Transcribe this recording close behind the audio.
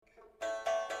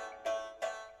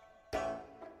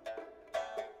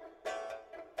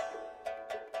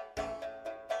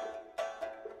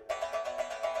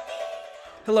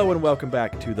Hello and welcome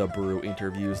back to the Brew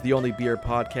Interviews, the only beer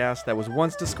podcast that was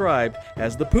once described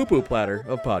as the poo-poo platter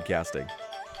of podcasting.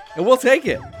 And we'll take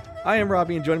it! I am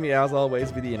Robbie, and joining me as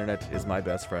always via the internet is my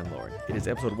best friend Lauren. It is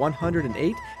episode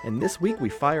 108, and this week we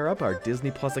fire up our Disney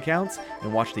Plus accounts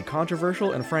and watch the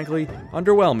controversial and frankly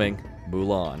underwhelming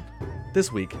Mulan.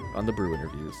 This week on the Brew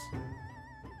Interviews.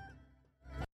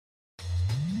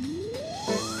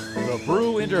 The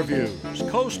Brew Interviews,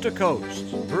 coast to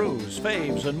coast, brews,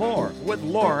 faves, and more with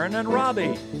Lauren and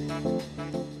Robbie.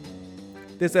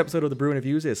 This episode of the Brew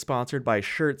Interviews is sponsored by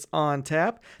Shirts on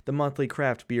Tap, the monthly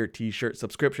craft beer t-shirt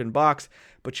subscription box,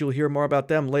 but you'll hear more about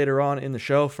them later on in the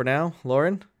show. For now,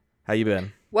 Lauren, how you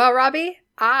been? Well, Robbie,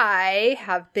 I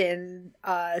have been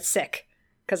sick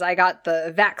because I got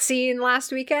the vaccine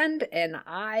last weekend and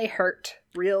I hurt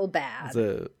real bad.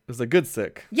 It was a good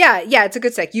sick. Yeah, it's a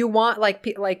good sick. You want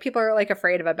people are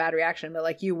afraid of a bad reaction,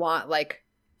 but you want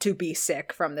to be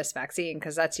sick from this vaccine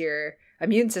because that's your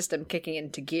immune system kicking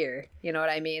into gear. You know what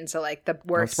I mean? So the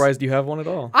worst. I'm surprised you have one at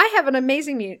all. I have an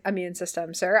amazing immune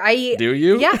system, sir. Do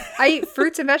you? Yeah, I eat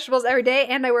fruits and vegetables every day,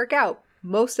 and I work out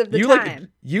most of the time.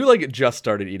 You just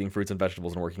started eating fruits and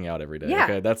vegetables and working out every day. Yeah.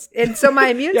 Okay, and so my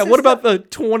immune yeah. system. What about the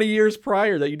 20 years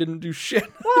prior that you didn't do shit?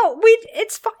 Well,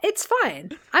 it's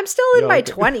fine. I'm still in my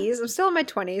 20s. I'm still in my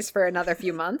 20s for another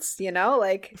few months.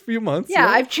 A few months. Yeah,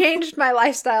 I've changed my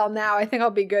lifestyle now. I think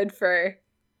I'll be good for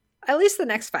at least the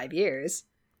next 5 years.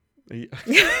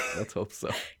 Yeah, let's hope so.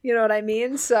 You know what I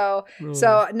mean? So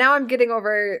now I'm getting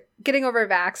over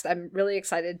vaxxed. I'm really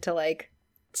excited to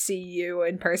see you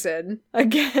in person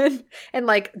again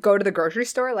and go to the grocery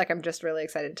store. I'm just really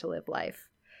excited to live life.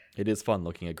 It is fun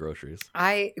looking at groceries.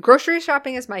 Grocery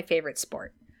shopping is my favorite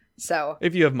sport. So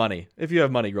if you have money,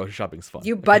 grocery shopping's fun.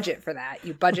 You budget for that.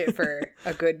 You budget for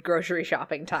a good grocery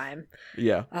shopping time.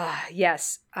 Yeah.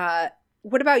 Yes.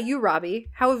 What about you, Robbie?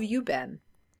 How have you been?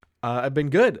 I've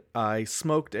been good. I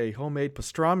smoked a homemade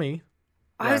pastrami.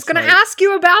 I was going to ask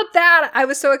you about that. I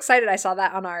was so excited. I saw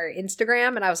that on our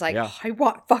Instagram and I was like, yeah. I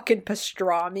want fucking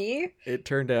pastrami. It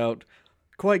turned out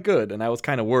quite good. And I was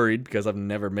kind of worried because I've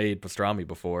never made pastrami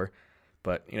before.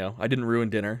 But, I didn't ruin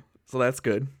dinner. So that's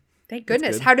good. Thank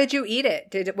goodness. How did you eat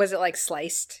it? Was it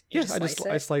sliced?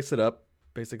 I sliced it up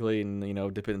basically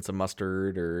and, dip it in some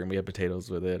mustard and we had potatoes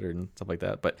with it and stuff like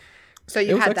that. But so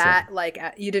you had that,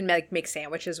 you didn't make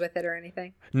sandwiches with it or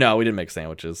anything? No, we didn't make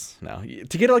sandwiches. No.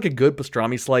 To get a good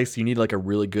pastrami slice, you need a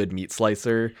really good meat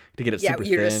slicer to get it super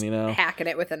you're thin, just hacking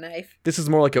it with a knife. This is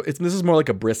more like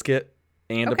a brisket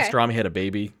and a pastrami had a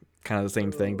baby, kind of the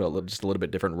same thing, but just a little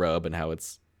bit different rub and how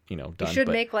it's, done. You should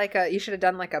you should have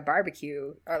done a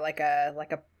barbecue or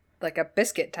a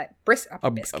biscuit type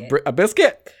a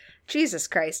biscuit. Jesus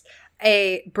Christ.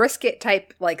 A brisket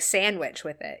type sandwich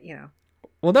with it,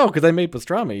 Well, no, because I made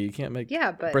pastrami. You can't make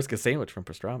a brisket sandwich from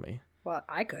pastrami. Well,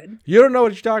 I could. You don't know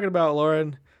what you're talking about,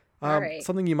 Lauren. All right.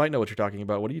 Something you might know what you're talking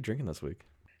about. What are you drinking this week?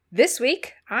 This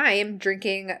week, I am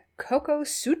drinking Coco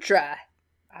Sutra,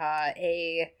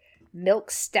 a milk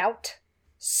stout,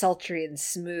 sultry and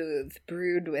smooth,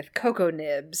 brewed with cocoa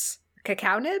nibs.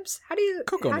 Cacao nibs?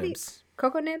 Cocoa nibs.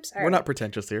 Cocoa nibs? We're not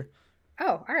pretentious here.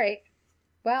 Oh, all right.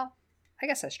 Well, I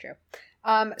guess that's true.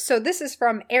 So this is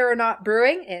from Aeronaut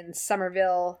Brewing in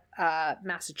Somerville,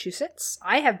 Massachusetts.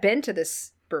 I have been to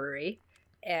this brewery,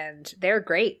 and they're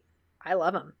great. I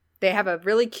love them. They have a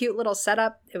really cute little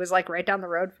setup. It was right down the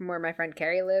road from where my friend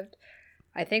Carrie lived.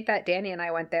 I think that Danny and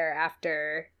I went there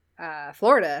after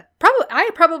Florida. I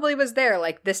probably was there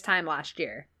this time last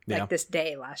year, this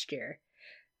day last year.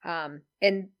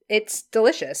 And it's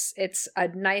delicious. It's a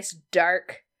nice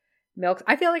dark milk.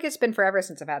 I feel like it's been forever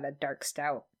since I've had a dark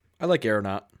stout. I like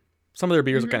Aeronaut. Some of their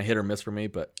beers are kind of hit or miss for me,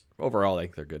 but overall, I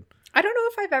think they're good. I don't know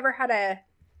if I've ever had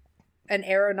an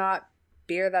Aeronaut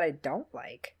beer that I don't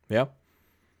like. Yeah?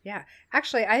 Yeah.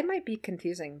 Actually, I might be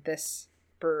confusing this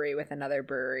brewery with another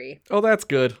brewery. Oh, that's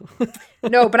good.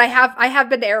 No, but I have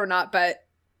been to Aeronaut, but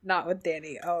not with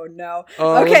Danny. Oh, no.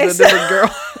 Oh, okay, so... different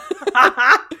girl.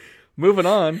 Moving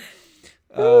on.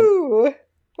 Ooh.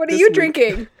 What are you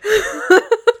drinking?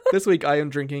 This week, I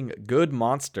am drinking Good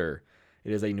Monster.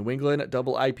 It is a New England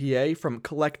double IPA from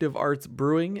Collective Arts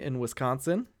Brewing in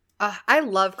Wisconsin. I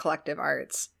love Collective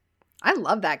Arts. I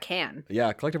love that can.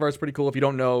 Yeah, Collective Arts is pretty cool. If you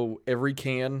don't know, every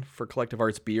can for Collective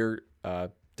Arts beer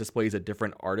displays a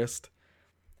different artist,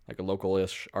 a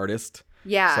local-ish artist.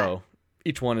 Yeah. So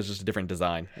each one is just a different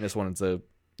design. And this one is a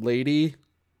lady.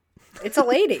 It's a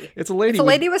lady. It's a lady. It's a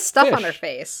lady with stuff fish. On her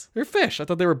face. They're fish. I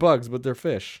thought they were bugs, but they're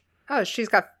fish. Oh, she's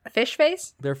got a fish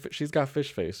face? She's got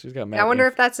fish face. She's got. I wonder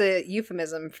if that's a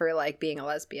euphemism for being a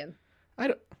lesbian. I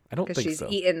don't think she's so.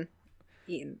 eaten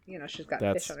eating. You know, she's got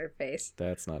That's- fish on her face.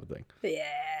 That's not a thing.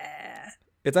 Yeah.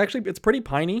 It's pretty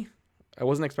piney. I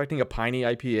wasn't expecting a piney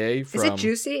IPA from... Is it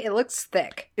juicy? It looks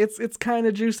thick. It's kind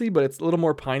of juicy, but it's a little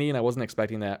more piney, and I wasn't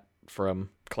expecting that from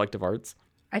Collective Arts.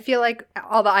 I feel like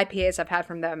all the IPAs I've had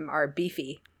from them are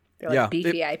beefy. They're like Yeah,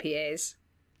 beefy IPAs.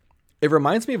 It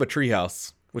reminds me of a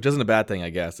Treehouse, which isn't a bad thing, I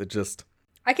guess. It just...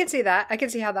 I can see that. I can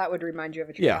see how that would remind you of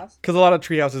a treehouse. Yeah, because a lot of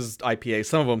Treehouse's IPAs,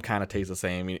 some of them kind of taste the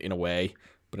same in a way,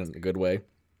 but in a good way.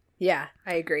 Yeah,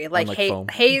 I agree. Like Unlike foam.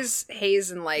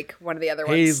 Haze and like one of the other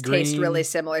Haze, ones taste green. really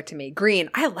similar to me. Green.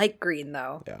 I like green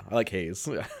though. Yeah, I like Haze.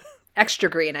 Yeah. Extra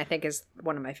green, I think, is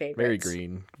one of my favorites. Very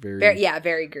green. Very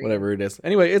very green. whatever it is.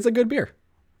 Anyway, it's a good beer.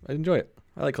 I enjoy it.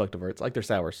 I like Collective Arts. I like their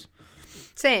sours.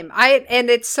 Same.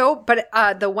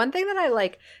 But the one thing that I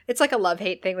like, it's like a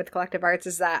love-hate thing with Collective Arts,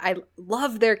 is that I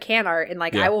love their can art, and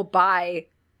like Yeah. I'll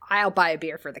buy a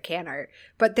beer for the can art,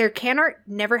 but their can art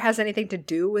never has anything to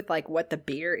do with like what the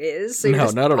beer is. So you're No,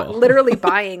 just not at all. literally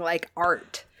buying like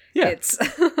art. Yeah. It's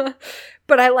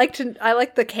but I like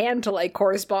the can to like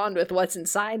correspond with what's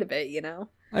inside of it, you know?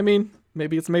 I mean,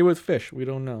 maybe it's made with fish. We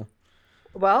don't know.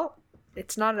 Well,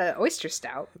 it's not an oyster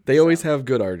stout. They always have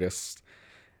good artists.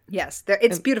 Yes,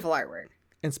 it's beautiful artwork.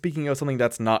 And speaking of something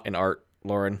that's not an art,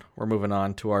 Lauren, we're moving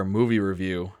on to our movie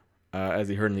review. As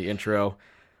you heard in the intro,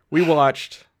 we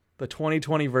watched the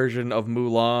 2020 version of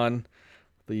Mulan,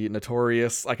 the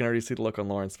notorious... I can already see the look on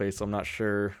Lauren's face, so I'm not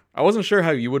sure. I wasn't sure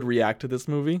how you would react to this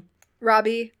movie.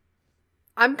 Robbie,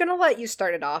 I'm gonna let you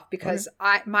start it off because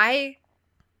my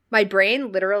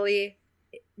brain literally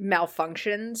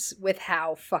malfunctions with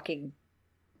how fucking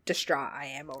distraught I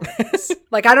am over this.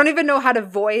 Like, I don't even know how to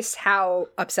voice how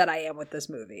upset I am with this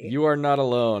movie. You are not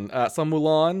alone. So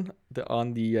Mulan,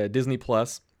 on the Disney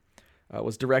Plus,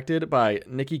 was directed by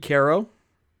Nikki Caro,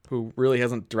 who really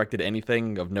hasn't directed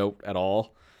anything of note at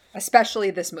all.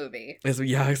 Especially this movie.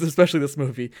 Especially this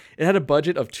movie. It had a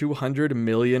budget of $200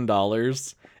 million,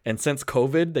 and since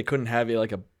COVID, they couldn't have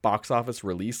a box office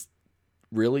release.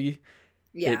 Really,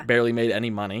 Yeah. It barely made any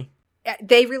money.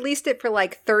 They released it for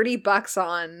like $30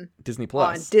 on Disney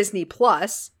Plus. on Disney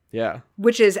Plus, Yeah,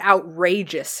 which is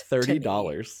outrageous. to me.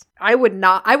 $30. I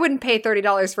wouldn't pay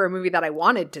 $30 for a movie that I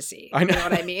wanted to see. I know. You know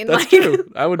what I mean? That's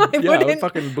true. I would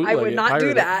fucking I bootleg would it, not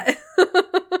do pirate it.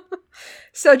 that.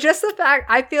 So just the fact,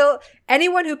 I feel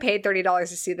anyone who paid $30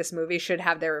 to see this movie should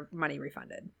have their money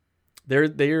refunded. There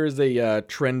is a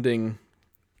trending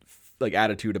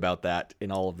attitude about that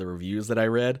in all of the reviews that I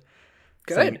read.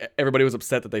 Good. Saying everybody was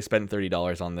upset that they spent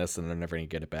 $30 on this and they're never going to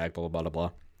get it back, blah, blah, blah,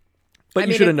 blah. But I you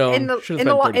mean, should have known. in the Should've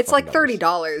spent it's like $30.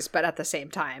 $30, but at the same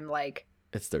time, like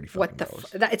It's $30. what the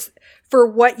it's for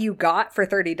what you got for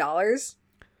 $30.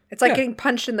 It's like Yeah. getting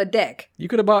punched in the dick. You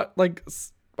could have bought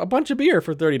a bunch of beer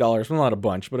for $30. Well, not a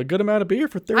bunch, but a good amount of beer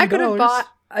for $30. I could have bought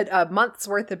a month's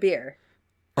worth of beer.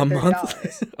 a month.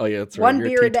 $30. Oh yeah, that's right. One You're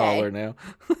beer a day. teetotaler now.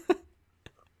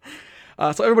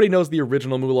 So everybody knows the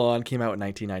original Mulan came out in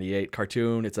 1998.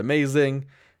 Cartoon. It's amazing.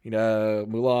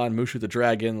 Mulan, Mushu the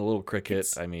Dragon, the little cricket.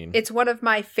 It's one of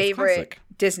my favorite classic.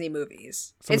 Disney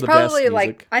movies. Some of It's the best probably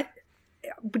like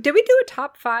music. did we do a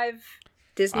top 5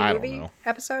 Disney I don't movie know.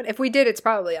 episode? If we did, it's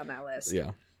probably on that list.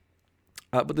 Yeah.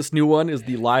 But this new one is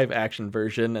the live action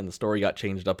version, and the story got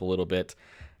changed up a little bit.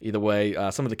 Either way,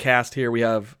 some of the cast here we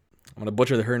have. I'm going to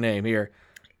butcher her name here.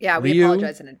 Yeah, we Liu-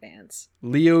 apologize in advance.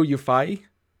 Liu Yufei,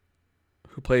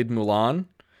 who played Mulan,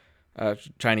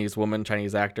 Chinese woman,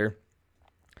 Chinese actor.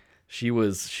 She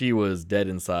was dead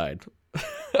inside.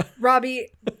 Robbie,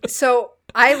 so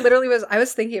I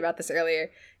was thinking about this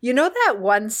earlier. You know that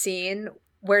one scene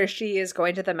where she is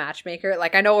going to the matchmaker?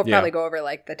 Like, I know we'll probably go over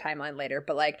like the timeline later,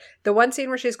 but like the one scene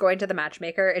where she's going to the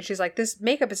matchmaker and she's like, this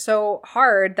makeup is so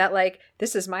hard that like,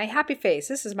 this is my happy face.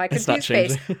 This is my It's not confused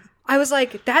face. changing. I was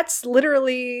like, that's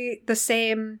literally the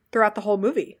same throughout the whole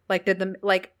movie. Like,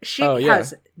 she Oh, yeah.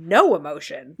 has no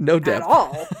emotion. No at depth.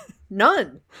 all.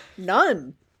 None.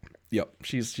 Yep,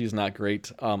 she's not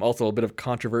great. Also, a bit of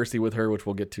controversy with her, which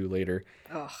we'll get to later.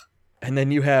 Ugh. And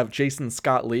then you have Jason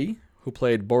Scott Lee, who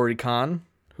played Bori Khan,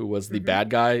 who was the bad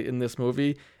guy in this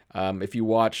movie. If you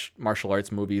watch martial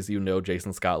arts movies, you know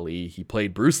Jason Scott Lee. He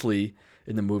played Bruce Lee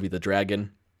in the movie The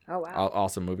Dragon. Oh, wow.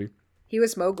 Awesome movie. He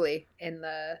was Mowgli in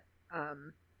the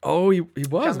Oh, he was,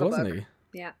 Jungle wasn't Book.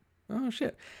 he? Yeah. Oh,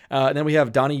 shit. And then we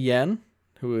have Donnie Yen,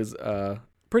 who is a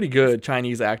pretty good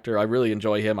Chinese actor. I really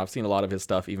enjoy him. I've seen a lot of his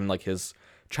stuff, even like his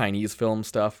Chinese film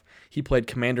stuff. He played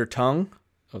Commander Tung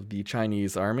of the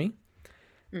Chinese army.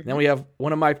 Then we have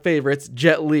one of my favorites,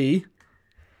 Jet Li.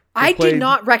 I played- did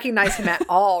not recognize him at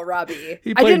all, Robbie.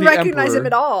 He I played didn't the recognize him Emperor.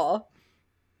 at all.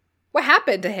 What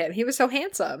happened to him? He was so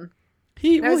handsome.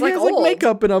 He I was, he like, has like old.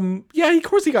 makeup and yeah, of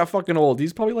course he got fucking old.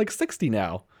 He's probably like 60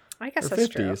 now. I guess Or that's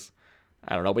true. 50s.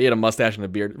 I don't know, but he had a mustache and a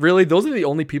beard. Really, those are the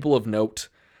only people of note.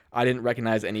 I didn't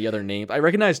recognize any other names. I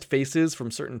recognized faces from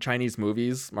certain Chinese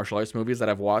movies, martial arts movies that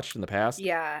I've watched in the past.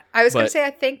 Yeah, I was gonna But- say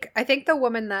I think the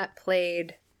woman that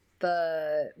played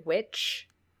the witch,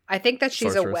 I think that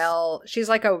she's Sorceress. she's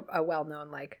like a well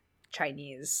known like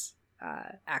Chinese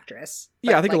actress.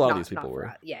 Yeah, But, I think a like, lot of not- these people not for were.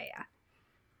 us. Yeah, yeah.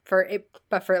 For it,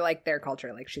 but for like their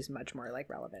culture, like she's much more like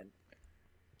relevant.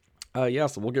 Yeah,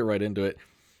 so we'll get right into it.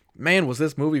 Man, was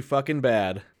this movie fucking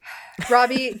bad.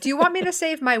 Robbie, do you want me to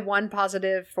save my one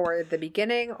positive for the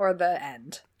beginning or the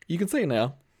end? You can say it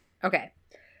now. Okay.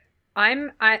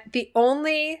 The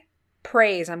only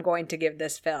praise I'm going to give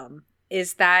this film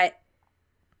is that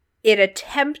it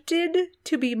attempted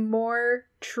to be more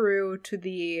true to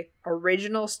the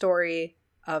original story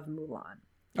of Mulan.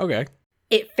 Okay.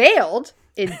 It failed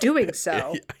in doing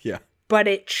so, Yeah. but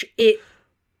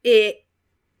it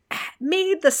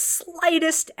made the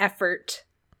slightest effort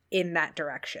in that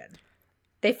direction.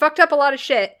 They fucked up a lot of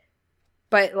shit,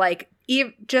 but like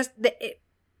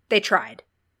they tried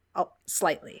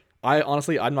slightly.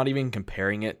 I'm not even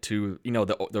comparing it to,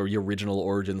 the original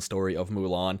origin story of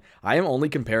Mulan. I am only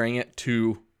comparing it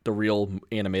to the real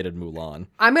animated Mulan.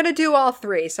 I'm gonna do all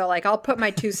three, so like I'll put my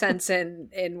 2 cents in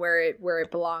where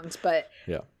it belongs. But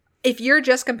Yeah. if you're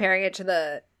just comparing it to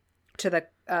the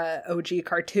OG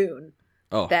cartoon,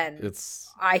 Oh, then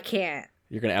I can't.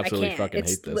 you're gonna absolutely can't. fucking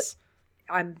It's hate this.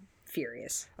 I'm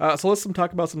furious. So let's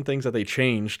talk about some things that they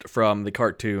changed from the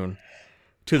cartoon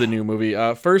to the new movie.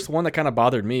 First, one that kind of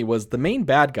bothered me was the main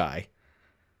bad guy.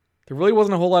 There really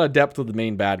wasn't a whole lot of depth with the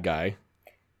main bad guy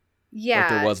Yeah, like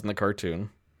there was in the cartoon.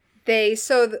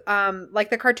 Like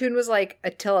the cartoon was like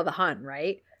Attila the Hun,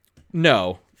 right?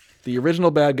 No, the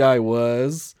original bad guy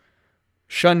was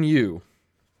Shun Yu.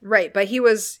 Right, but he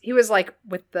was like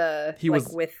with the He was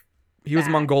with He was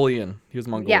Bad. Mongolian. He was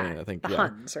Mongolian, I think. the Yeah,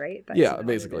 Huns, right? That's yeah, what it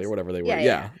basically, is. or whatever they were. Yeah, Yeah,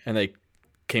 yeah. and they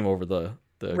came over the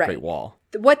Right. Great Wall.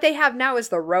 What they have now is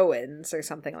the Roans or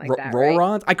something like that, right?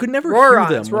 Rorons? I could never Rorons,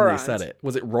 hear them when Rorons. they said it.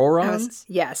 Was it Rorons?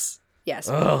 Yes.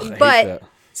 Ugh, I hate But that.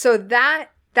 so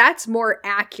that's more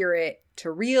accurate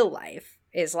to real life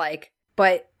is like,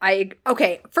 but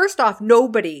first off,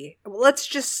 let's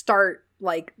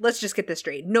just get this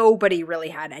straight. Nobody really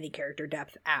had any character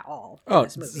depth at all in Oh,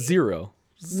 this movie. zero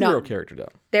None. character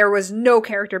depth. There was no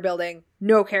character building,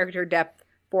 no character depth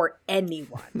for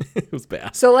anyone. It was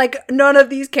bad. So like none of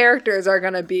these characters are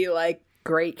going to be like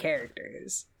great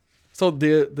characters. So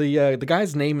the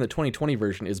guy's name in the 2020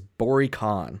 version is Bori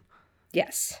Khan,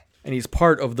 Yes. and he's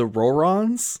part of the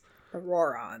Rorons, The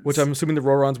Rorons. which I'm assuming the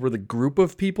Rorons were the group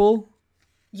of people.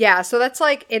 Yeah, so that's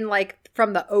like in like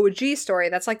from the OG story,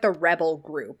 that's like the rebel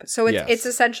group. So it's Yes. it's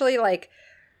essentially like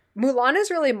Mulan is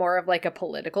really more of like a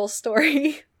political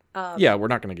story. Yeah, we're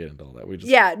not going to get into all that. We just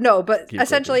Yeah, no, but Keep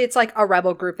essentially clicking. it's like a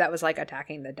rebel group that was like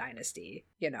attacking the dynasty,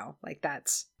 like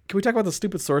that's Can we talk about the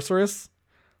stupid sorceress?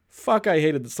 Fuck, I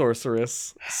hated the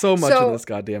sorceress so much So- in this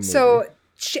goddamn movie. So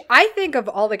I think of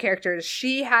all the characters,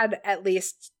 she had at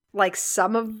least like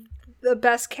some of the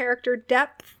best character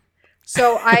depth.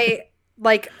 So I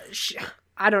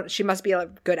she must be a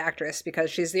good actress because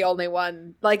she's the only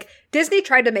one. Like Disney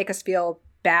tried to make us feel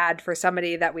bad for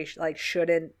somebody that we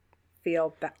shouldn't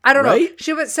feel bad. I don't know. Right?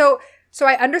 She was so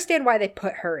I understand why they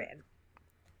put her in.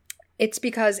 It's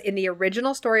because in the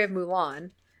original story of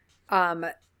Mulan,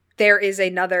 there is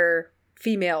another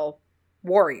female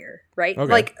warrior, right?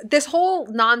 Okay. Like this whole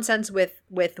nonsense with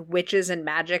witches and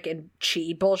magic and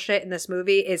chi bullshit in this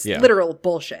movie is Yeah. literal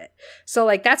bullshit. So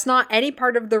like that's not any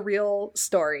part of the real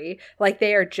story. Like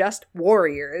they are just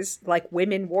warriors, like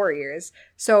women warriors.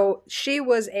 So she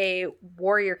was a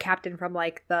warrior captain from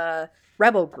like the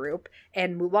rebel group,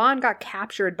 and Mulan got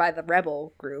captured by the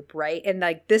rebel group, right? And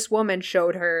like this woman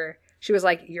showed her, she was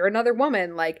like, you're another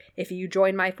woman, like if you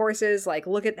join my forces, like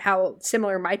look at how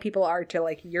similar my people are to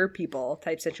like your people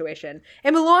type situation.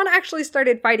 And Mulan actually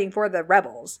started fighting for the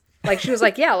rebels. Like she was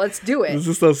like, yeah, let's do it. this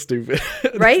is so stupid.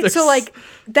 Right? There's So like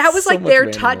that was so like much their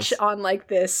randomness. touch on like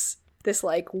this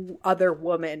like other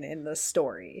woman in the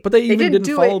story. But they even didn't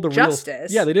do follow it the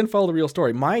justice. real. Yeah, they didn't follow the real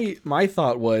story. My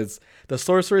thought was the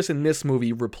sorceress in this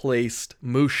movie replaced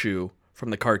Mushu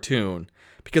from the cartoon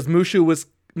because Mushu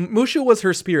was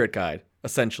her spirit guide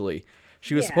essentially.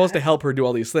 She was Yeah. supposed to help her do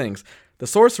all these things. The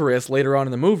sorceress later on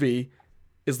in the movie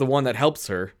is the one that helps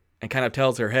her and kind of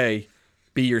tells her, "Hey,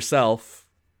 be yourself.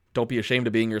 Don't be ashamed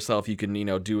of being yourself. You can,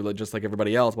 do just like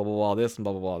everybody else. Blah blah blah this and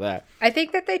blah blah blah that." I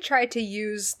think that they tried to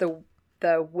use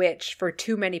the witch for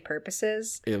too many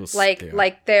purposes. It was like yeah.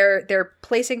 like they're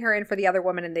placing her in for the other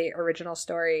woman in the original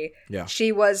story. Yeah.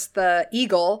 She was the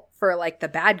eagle for like the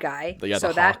bad guy. The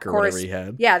so the hawk or whatever he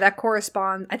had. Yeah, that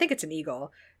correspond. I think it's an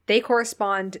eagle. They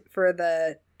correspond for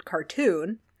the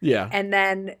cartoon. Yeah. And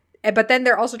then, but then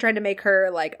they're also trying to make her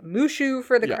like Mushu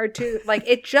for the cartoon. Like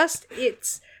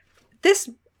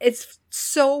it's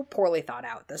so poorly thought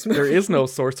out, this movie. There is no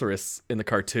sorceress in the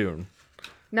cartoon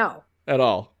No. at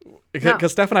all.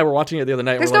 Because Steph and I were watching it the other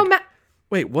night. There's and we're no like,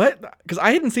 wait, what? Because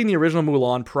I hadn't seen the original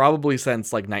Mulan probably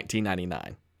since like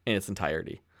 1999 in its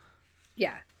entirety.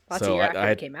 Yeah. Lots So of year after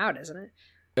I it came out, isn't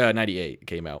it? 98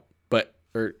 came out. But,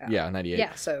 98.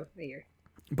 Yeah, so the year.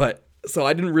 But, so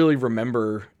I didn't really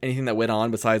remember anything that went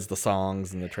on besides the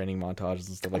songs and the training montages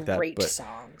and stuff like that. Great But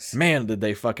songs. man, did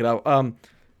they fuck it up.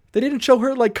 They didn't show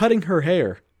her like cutting her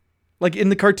hair. Like in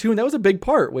the cartoon, that was a big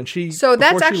part when she. So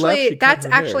that's actually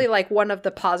actually like one of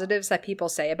the positives that people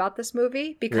say about this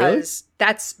movie, because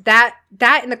that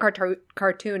in the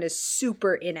cartoon is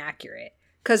super inaccurate,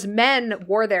 because men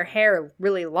wore their hair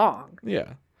really long.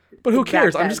 Yeah, but who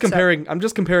cares? Back I'm just then, comparing. I'm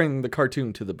just comparing the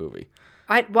cartoon to the movie.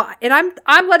 I'm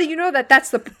letting you know that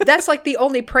that's like the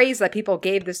only praise that people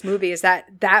gave this movie, is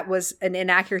that was an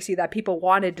inaccuracy that people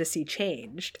wanted to see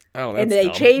changed. Oh, that's and they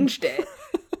dumb. changed it.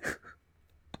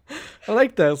 I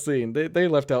like that scene. They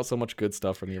left out so much good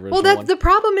stuff from the original. Well, that's one. the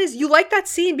problem, is you like that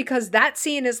scene because that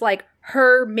scene is like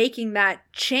her making that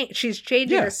change. She's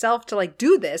changing herself to like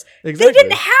do this. Exactly. They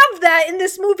didn't have that in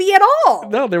this movie at all.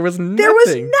 No, there was nothing. There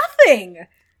was nothing.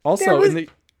 Also, in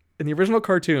the original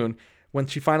cartoon, when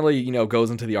she finally goes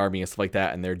into the army and stuff like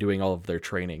that, and they're doing all of their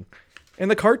training, in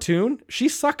the cartoon she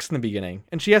sucks in the beginning,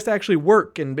 and she has to actually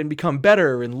work and become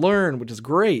better and learn, which is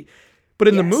great. But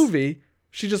in the movie,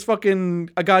 she's just fucking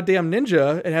a goddamn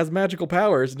ninja and has magical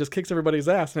powers and just kicks everybody's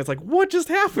ass. And it's like, what just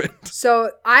happened?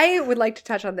 So I would like to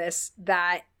touch on this,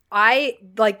 that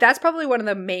that's probably one of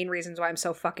the main reasons why I'm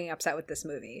so fucking upset with this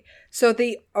movie. So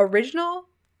the original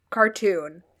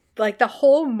cartoon, like the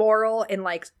whole moral and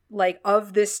like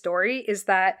of this story is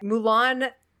that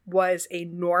Mulan was a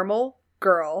normal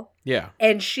girl. Yeah.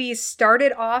 And she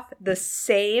started off the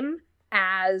same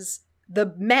as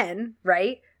the men,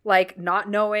 right? Like not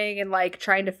knowing and like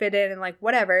trying to fit in and like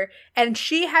whatever. And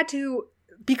she had to,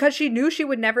 because she knew she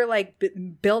would never like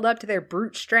build up to their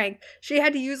brute strength, she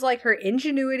had to use like her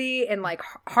ingenuity and like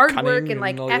hard Cunning work and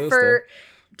like all this effort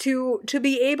to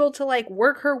be able to like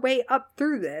work her way up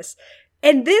through this.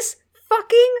 And this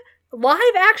fucking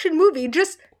live action movie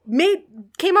just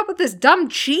came up with this dumb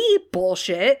chi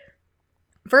bullshit.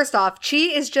 First off, chi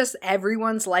is just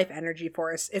everyone's life energy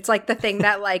force. It's like the thing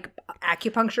that like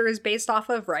acupuncture is based off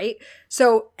of, right?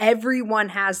 So everyone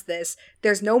has this.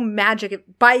 There's no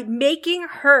magic. By making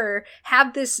her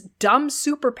have this dumb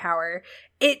superpower,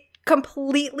 it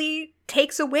completely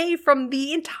takes away from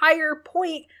the entire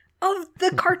point of the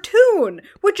cartoon,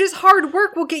 which is hard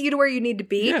work will get you to where you need to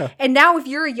be. Yeah. And now if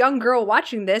you're a young girl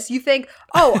watching this, you think,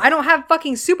 oh, I don't have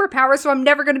fucking superpowers, so I'm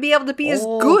never going to be able to be as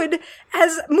good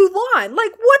as Mulan.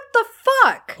 Like, what the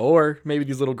fuck? Or maybe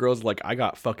these little girls are like, I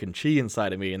got fucking chi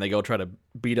inside of me, and they go try to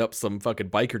beat up some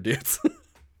fucking biker dudes.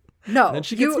 No. And then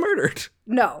she gets murdered.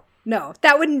 No.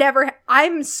 That would never...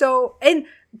 I'm so... And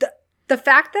the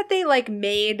fact that they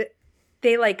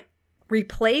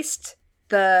replaced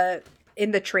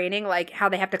in the training, like how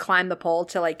they have to climb the pole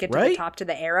to like get to the top to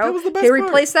the arrow. That was the best they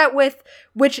replaced that with,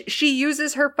 which she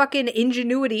uses her fucking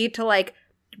ingenuity to like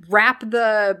wrap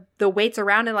the weights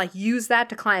around and like use that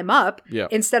to climb up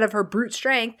instead of her brute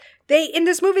strength. In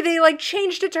this movie, they like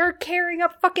changed it to her carrying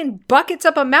up fucking buckets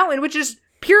up a mountain, which is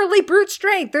purely brute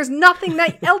strength. There's nothing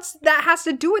that else that has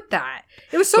to do with that.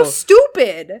 It was so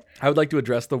stupid. I would like to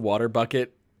address the water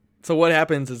bucket. So what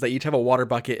happens is they each have a water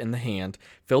bucket in the hand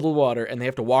filled with water, and they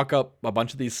have to walk up a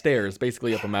bunch of these stairs,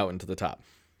 basically up a mountain to the top.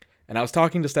 And I was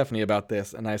talking to Stephanie about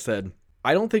this, and I said,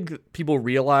 I don't think people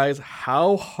realize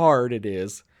how hard it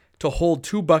is to hold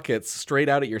 2 buckets straight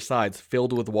out at your sides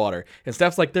filled with water. And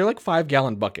Steph's like, they're like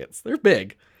 5-gallon buckets. They're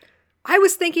big. I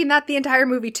was thinking that the entire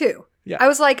movie too. Yeah. I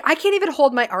was like, I can't even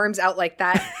hold my arms out like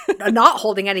that, not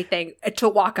holding anything, to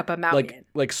walk up a mountain.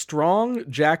 Like strong,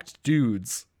 jacked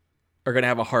dudes are going to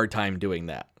have a hard time doing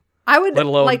that. I would Let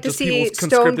alone like to just see people Stone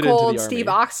conscripted into Cold the Steve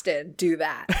army. Austin do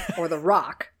that, or The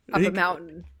Rock up a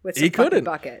mountain with some he fucking couldn't.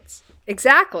 buckets.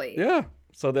 Exactly. Yeah.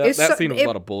 So that scene was a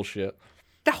lot of bullshit.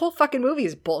 The whole fucking movie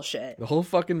is bullshit. The whole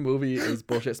fucking movie is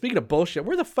bullshit. Speaking of bullshit,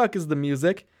 where the fuck is the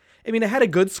music? I mean, it had a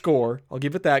good score. I'll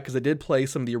give it that, because it did play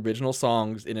some of the original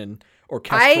songs in an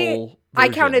orchestral I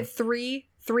version. counted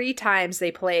three times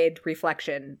they played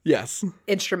Reflection Yes.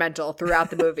 instrumental throughout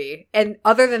the movie. And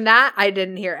other than that, I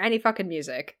didn't hear any fucking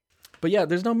music. But yeah,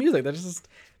 there's no music. That's just,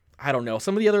 I don't know.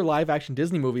 Some of the other live action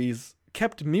Disney movies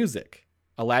kept music.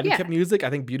 Aladdin kept music. I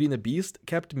think Beauty and the Beast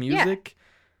kept music.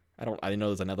 I know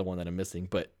there's another one that I'm missing,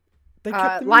 but they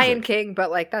kept the music. Lion King,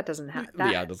 but like that doesn't have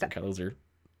that. Yeah, it doesn't count. Those are.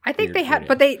 I think they had,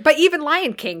 but even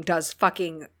Lion King does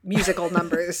fucking musical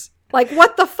numbers. Like,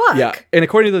 what the fuck? Yeah, and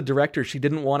according to the director, she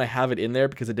didn't want to have it in there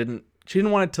because she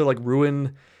didn't want it to like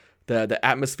ruin the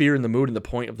atmosphere and the mood and the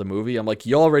point of the movie. I'm like,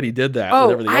 you already did that.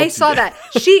 Oh, I saw that.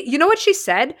 You know what she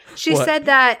said? She said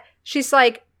that she's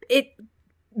like,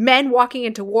 men walking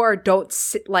into war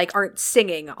aren't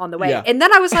singing on the way. Yeah. And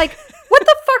then I was like, what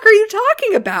the fuck are you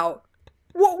talking about?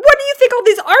 What do you think all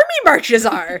these army marches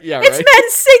are? Yeah, it's men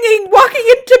singing, walking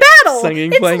into battle.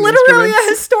 Singing, it's playing literally instruments. A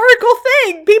historical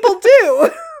thing people do.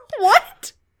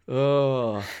 What?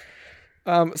 Oh.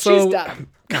 She's dumb.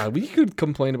 God, we could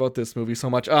complain about this movie so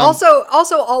much. Also,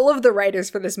 all of the writers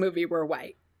for this movie were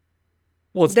white.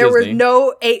 Well, it's there Disney.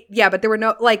 But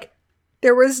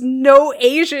there was no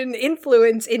Asian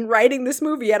influence in writing this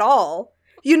movie at all.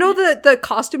 You know the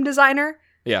costume designer?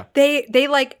 Yeah. They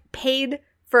paid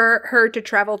for her to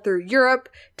travel through Europe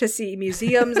to see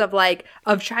museums of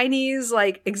Chinese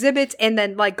exhibits and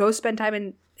then go spend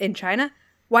time in China.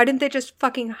 Why didn't they just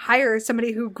fucking hire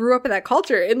somebody who grew up in that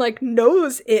culture and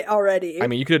knows it already? I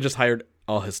mean, you could have just hired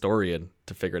a historian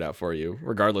to figure it out for you,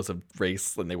 regardless of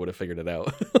race, and they would have figured it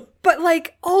out. But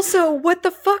also, what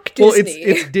the fuck, Disney? Well,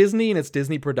 it's Disney and it's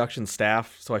Disney production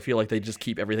staff, so I feel like they just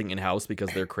keep everything in house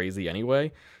because they're crazy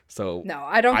anyway. So no,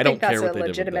 I don't think that's a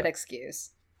legitimate excuse.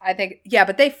 I think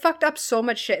but they fucked up so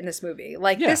much shit in this movie.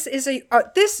 This is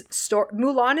this story.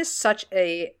 Mulan is such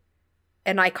an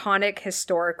iconic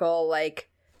historical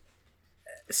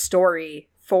story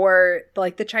for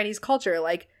the Chinese culture.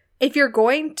 If you're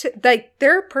going to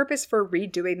their purpose for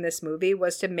redoing this movie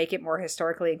was to make it more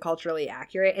historically and culturally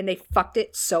accurate, and they fucked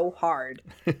it so hard.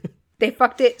 It's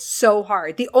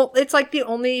the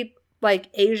only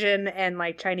Asian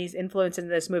and Chinese influence in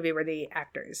this movie were the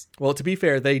actors. Well, to be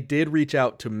fair, they did reach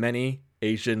out to many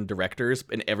Asian directors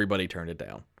and everybody turned it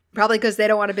down. Probably because they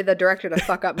don't want to be the director to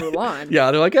fuck up Mulan. Yeah,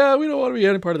 they're like, we don't want to be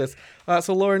any part of this.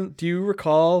 So Lauren, do you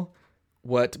recall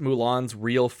what Mulan's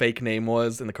real fake name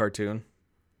was in the cartoon?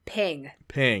 Ping.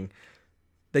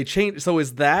 They changed. So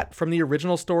is that from the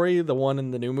original story, the one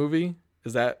in the new movie?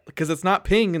 Is that because it's not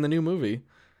Ping in the new movie?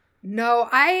 No,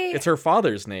 it's her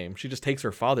father's name. She just takes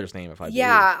her father's name, if I believe.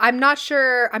 Yeah, I'm not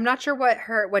sure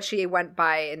what she went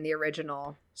by in the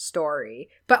original story.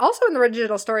 But also in the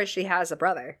original story, she has a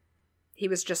brother. He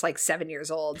was just 7 years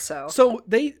old, so. So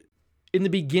in the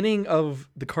beginning of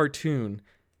the cartoon,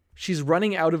 she's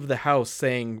running out of the house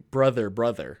saying, "Brother,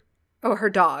 brother." Oh, her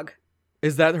dog.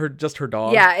 Is that just her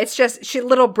dog? Yeah, it's just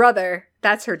little brother.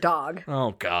 That's her dog.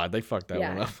 Oh God, they fucked that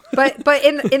one up. but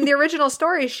in the original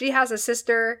story, she has a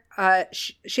sister.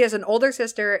 She has an older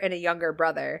sister and a younger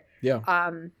brother. Yeah.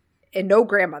 And no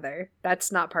grandmother.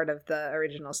 That's not part of the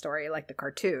original story, like the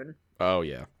cartoon. Oh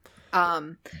yeah.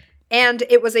 And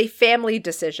it was a family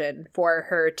decision for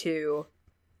her to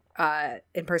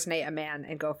impersonate a man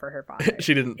and go for her father.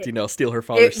 She didn't, steal her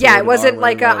father's sword. Yeah, it wasn't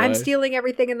I'm away. stealing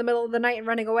everything in the middle of the night and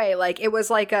running away. It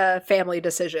was a family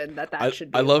decision that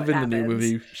should be. I love in the new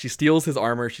movie, she steals his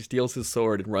armor, she steals his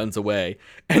sword and runs away.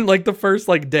 And the first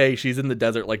day she's in the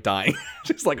desert dying.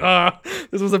 She's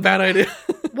this was a bad idea.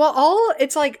 Well,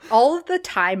 all of the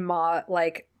time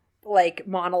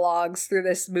monologues through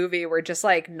this movie were just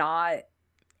not.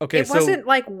 Okay, it wasn't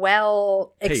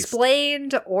well paced.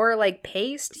 Explained or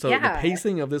paced. So the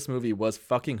pacing of this movie was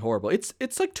fucking horrible. It's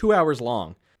 2 hours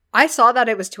long. I saw that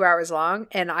it was 2 hours long,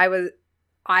 and I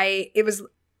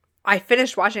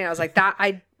finished watching it. I was like,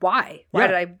 why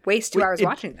did I waste 2 hours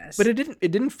watching this? But it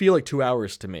didn't feel like 2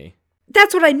 hours to me.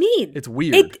 That's what I mean. It's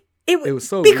weird. It was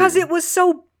so because weird. It was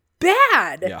so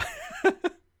bad. Yeah.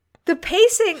 The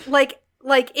pacing,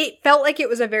 it felt like it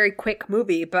was a very quick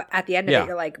movie, but at the end of it,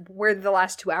 you're like, where did the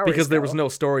last 2 hours Because there go? was no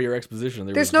story or exposition.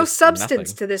 There's no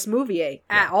substance to this movie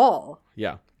at all.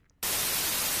 Yeah.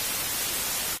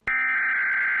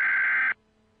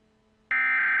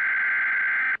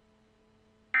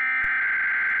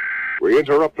 We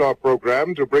interrupt our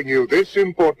program to bring you this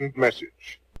important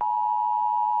message.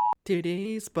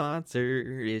 Today's sponsor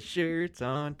is Shirts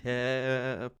on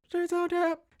Tap. Shirts on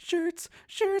Tap. Shirts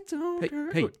on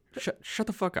Tap. Hey, shut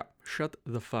the fuck up. Shut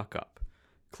the fuck up.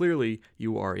 Clearly,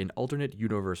 you are in alternate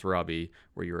universe Robbie,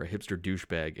 where you're a hipster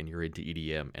douchebag and you're into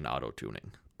EDM and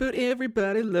auto-tuning. But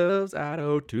everybody loves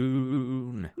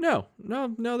auto-tune. No,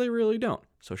 they really don't.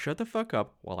 So shut the fuck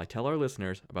up while I tell our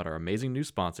listeners about our amazing new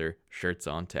sponsor, Shirts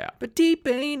on Tap. But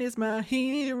T-Pain is my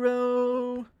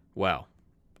hero. Wow.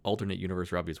 alternate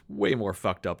universe Robbie is way more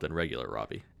fucked up than regular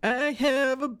Robbie. I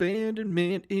have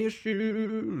abandonment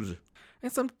issues.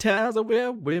 And sometimes I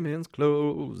wear women's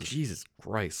clothes. Jesus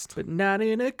Christ. But not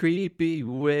in a creepy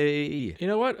way. You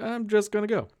know what? I'm just gonna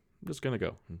go. I'm just gonna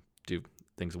go and do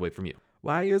things away from you.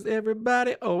 Why is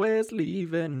everybody always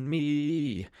leaving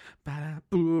me?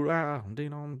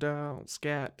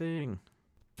 Scatting.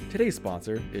 Today's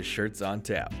sponsor is Shirts on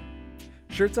Tap.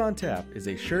 Shirts on Tap is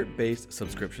a shirt-based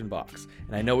subscription box.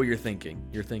 And I know what you're thinking.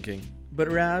 You're thinking,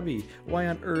 but Robbie, why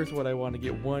on earth would I want to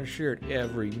get one shirt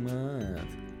every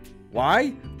month? Why?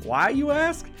 Why, you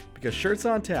ask? Because Shirts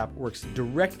on Tap works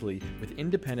directly with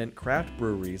independent craft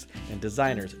breweries and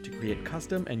designers to create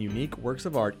custom and unique works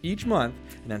of art each month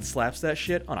and then slaps that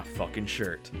shit on a fucking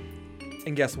shirt.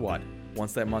 And guess what?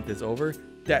 Once that month is over,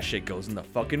 that shit goes in the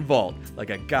fucking vault like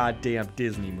a goddamn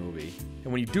Disney movie.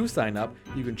 And when you do sign up,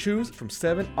 you can choose from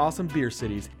 7 awesome beer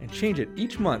cities and change it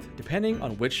each month depending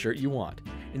on which shirt you want.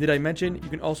 And did I mention you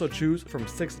can also choose from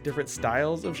 6 different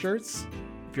styles of shirts?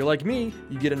 If you're like me,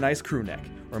 you get a nice crew neck.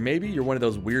 Or maybe you're one of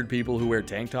those weird people who wear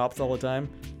tank tops all the time.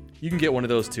 You can get one of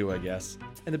those too, I guess.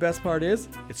 And the best part is,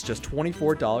 it's just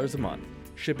 $24 a month.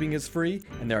 Shipping is free,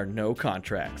 and there are no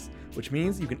contracts, which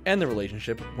means you can end the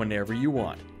relationship whenever you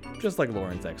want, just like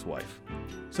Lauren's ex-wife.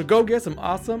 So go get some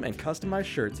awesome and customized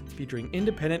shirts featuring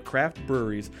independent craft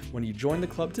breweries when you join the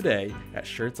club today at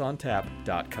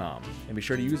shirtsontap.com. And be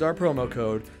sure to use our promo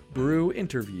code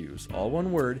BREWINTERVIEWS, all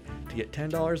one word, to get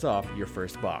 $10 off your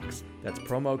first box. That's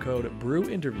promo code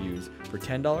BREWINTERVIEWS for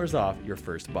 $10 off your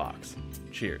first box.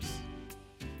 Cheers.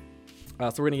 So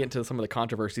we're going to get into some of the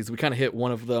controversies. We kind of hit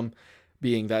one of them,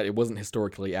 being that it wasn't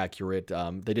historically accurate.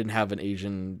 They didn't have an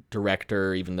Asian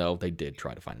director, even though they did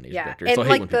try to find an Asian director. So I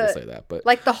hate when people say that. But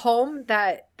like the home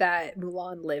that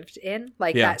Mulan lived in,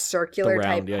 like that circular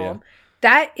round, type home,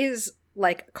 that is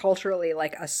like culturally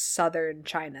like a southern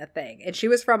China thing. And she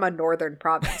was from a northern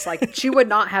province. Like she would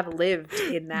not have lived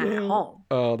in that home.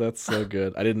 Oh, that's so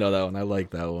good. I didn't know that one. I like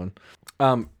that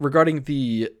one. Regarding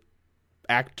the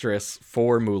actress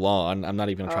for Mulan, I'm not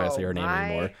even gonna try to say her name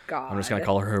anymore. God. I'm just gonna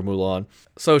call her Mulan.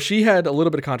 So she had a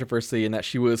little bit of controversy in that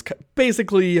she was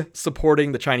basically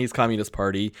supporting the Chinese Communist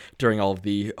Party during all of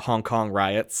the Hong Kong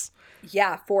riots.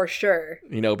 Yeah, for sure.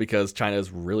 You know, because China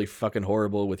is really fucking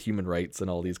horrible with human rights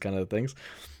and all these kind of things.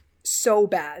 So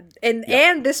bad. And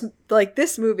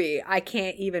this movie, I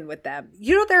can't even with them.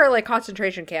 You know, there are like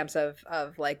concentration camps of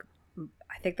like,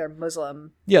 I think they're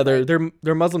Muslim. Yeah,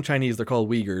 they're Muslim Chinese. They're called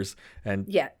Uyghurs, and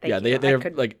they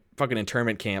have like fucking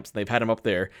internment camps. They've had them up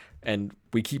there, and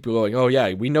we keep going. Oh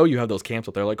yeah, we know you have those camps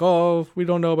up there. Like, oh, we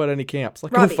don't know about any camps.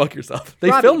 Like, Robbie, go fuck yourself.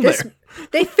 They filmed there.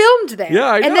 They filmed there.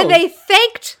 Yeah, I know. And then they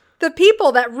thanked the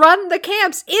people that run the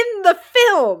camps in the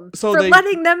film for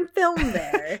letting them film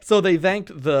there. So they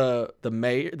thanked the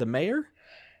mayor. The mayor.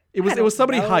 It was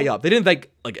somebody high up. They didn't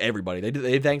thank like everybody.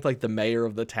 They thanked like the mayor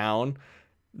of the town,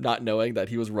 not knowing that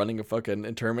he was running a fucking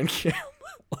internment camp.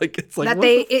 Like it's like that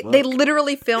they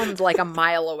literally filmed like a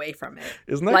mile away from it.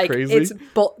 Isn't that like, crazy?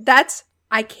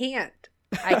 I can't.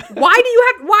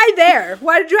 Why there?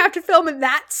 Why did you have to film in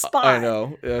that spot? I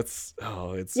know.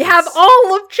 You have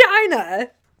all of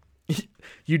China.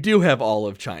 You do have all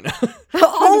of China.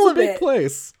 All of it. It's a big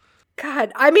place.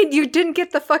 God, I mean, you didn't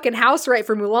get the fucking house right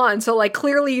for Mulan, so, like,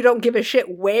 clearly you don't give a shit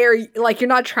where, like, you're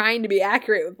not trying to be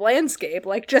accurate with landscape.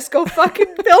 Like, just go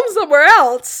fucking film somewhere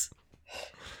else.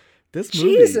 This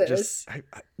movie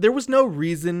there was no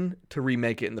reason to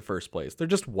remake it in the first place. There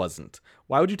just wasn't.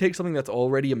 Why would you take something that's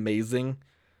already amazing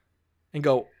and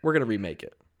go, we're going to remake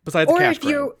it? Besides the cash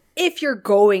grab. If you're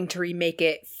going to remake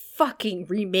it, fucking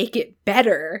remake it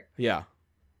better. Yeah.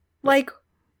 Like,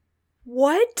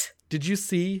 what? Did you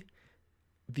see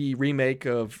the remake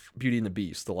of Beauty and the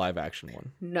Beast, the live action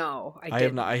one? No, I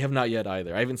didn't. I have not yet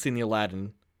either. I haven't seen the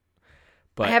Aladdin.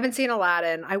 But I haven't seen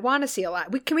Aladdin. I want to see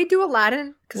Aladdin. Can we do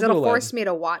Aladdin? Because it'll force me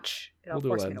to watch. It'll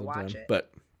force me to watch it.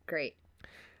 But great.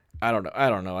 I don't know.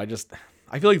 I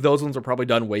feel like those ones are probably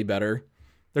done way better.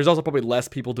 There's also probably less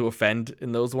people to offend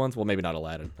in those ones. Well, maybe not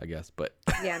Aladdin, I guess, but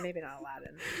yeah, maybe not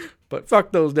Aladdin. But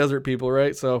fuck those desert people,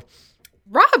 right? So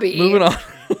Robbie, moving on.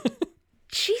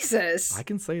 Jesus, I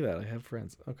can say that. I have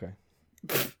friends. Okay.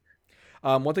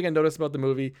 One thing I noticed about the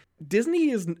movie,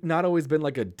 Disney has not always been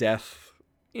like a death,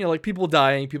 like people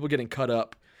dying, people getting cut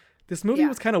up. This movie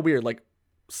was kind of weird. Like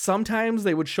sometimes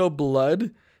they would show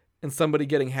blood and somebody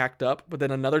getting hacked up, but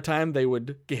then another time they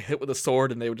would get hit with a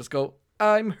sword and they would just go,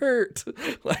 I'm hurt.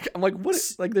 I'm like, what?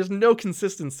 Like, there's no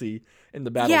consistency in the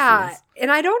battle scenes.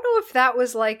 And I don't know if that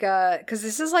was like because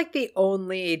this is like the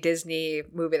only Disney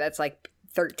movie that's like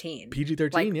 13.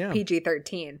 PG-13, like, yeah.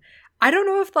 PG-13. I don't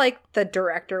know if like the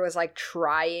director was like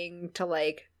trying to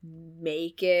like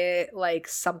make it like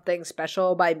something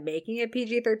special by making it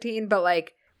PG-13, but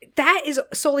like that is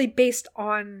solely based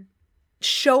on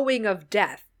showing of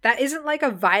death. That isn't like a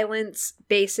violence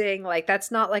basing, like that's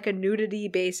not like a nudity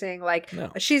basing. Like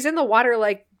No. she's in the water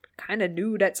like kind of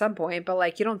nude at some point, but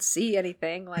like you don't see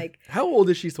anything. Like How old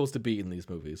is she supposed to be in these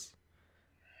movies?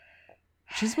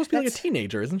 She's supposed to be like a That's-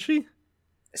 teenager, isn't she?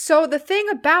 So the thing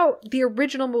about the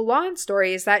original Mulan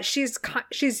story is that she's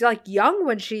like young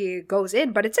when she goes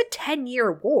in, but it's a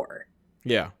 10-year war.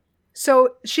 Yeah.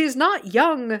 So she's not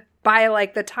young by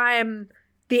like the time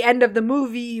the end of the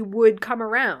movie would come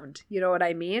around. You know what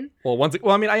I mean? Well,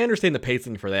 I mean, I understand the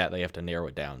pacing for that. They have to narrow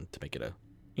it down to make it a,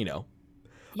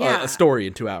 Yeah. a story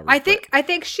in 2 hours. I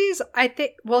think she's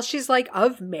like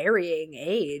of marrying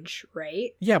age,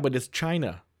 right? Yeah, but it's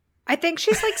China. I think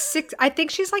she's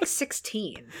like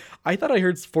 16. I thought I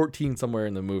heard 14 somewhere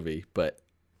in the movie, but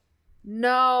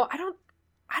No, I don't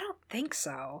think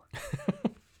so.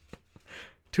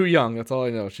 too young. That's all I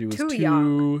know. She was Too too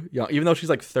young. young. Even though she's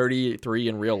like 33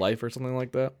 in real life or something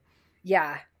like that.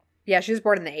 Yeah. Yeah, she was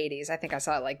born in the 80s. I think I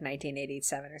saw it like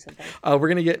 1987 or something. We're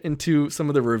going to get into some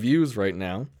of the reviews right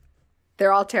now.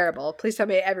 They're all terrible. Please tell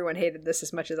me everyone hated this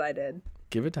as much as I did.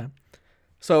 Give it time.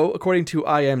 So, according to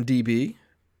IMDb,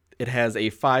 it has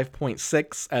a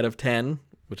 5.6 out of 10,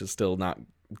 which is still not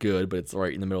good, but it's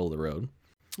right in the middle of the road.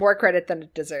 More credit than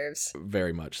it deserves.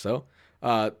 Very much so.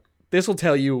 This will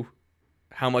tell you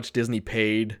how much Disney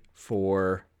paid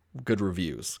for good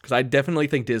reviews, because I definitely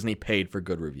think Disney paid for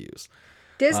good reviews.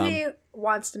 Disney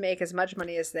wants to make as much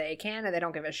money as they can, and they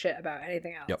don't give a shit about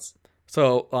anything else. Yep.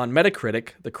 So on Metacritic,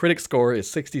 the critic score is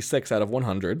 66 out of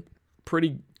 100.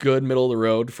 Pretty good middle of the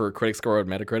road for a critic score on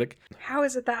Metacritic. How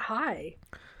is it that high?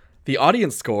 The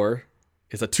audience score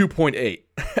is a 2.8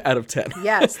 out of 10.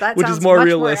 Yes, that which sounds is more much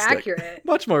realistic. more accurate.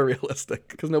 Much more realistic,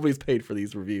 because nobody's paid for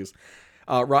these reviews.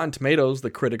 Rotten Tomatoes, the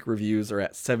critic reviews are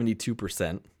at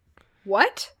 72%,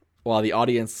 What? while the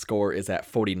audience score is at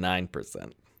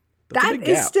 49%. That's a That big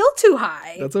is gap. still too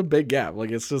high. That's a big gap.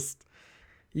 Like, it's just,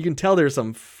 you can tell there's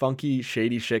some funky,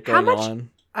 shady shit How going much-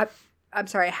 on. I'm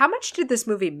sorry, how much did this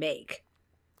movie make?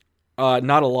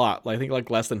 Not a lot. I think like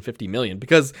less than 50 million.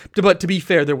 But to be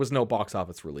fair, there was no box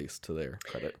office release to their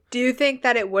credit. Do you think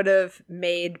that it would have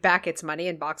made back its money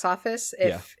in box office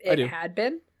if Yeah, I do. it had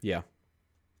been? Yeah,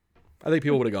 I think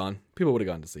people would have gone. People would have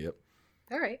gone to see it.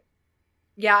 All right.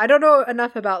 Yeah, I don't know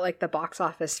enough about like the box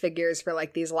office figures for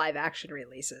like these live action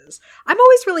releases. I'm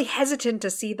always really hesitant to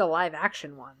see the live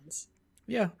action ones.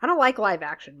 Yeah, I don't like live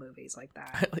action movies like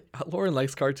that. Lauren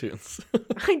likes cartoons.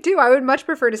 I do. I would much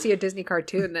prefer to see a Disney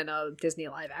cartoon than a Disney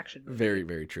live action movie. Very,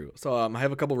 very true. So I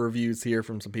have a couple reviews here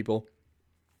from some people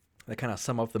that kind of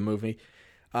sum up the movie.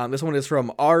 This one is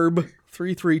from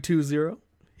Arb3320.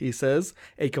 He says,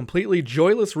 a completely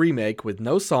joyless remake with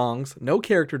no songs, no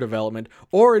character development,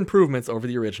 or improvements over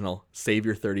the original. Save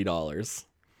your $30.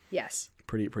 Yes.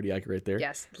 Pretty accurate there.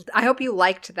 Yes. I hope you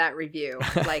liked that review.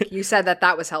 Like you said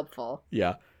that was helpful.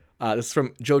 Yeah. This is from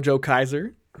Jojo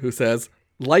Kaiser, who says,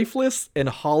 lifeless and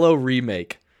hollow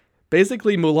remake.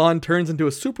 Basically, Mulan turns into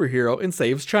a superhero and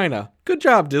saves China. Good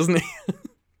job, Disney.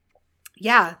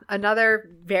 Yeah. Another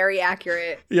very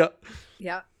accurate. Yeah.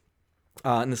 Yeah.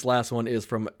 And this last one is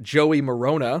from Joey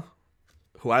Morona,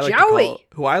 who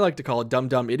I like to call a dumb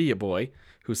dumb idiot boy,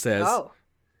 who says, Oh.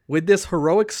 with this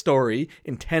heroic story,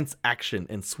 intense action,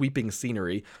 and sweeping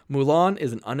scenery, Mulan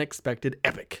is an unexpected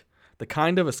epic. The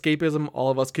kind of escapism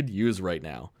all of us could use right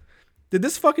now. Did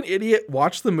this fucking idiot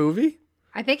watch the movie?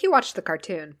 I think you watched the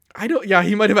cartoon. Yeah,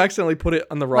 he might have accidentally put it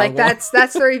on the wrong Like one.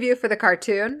 that's the review for the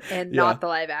cartoon and Yeah. not the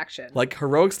live action. Like,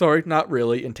 heroic story, not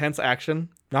really. Intense action,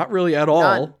 not really at all.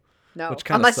 None. No. which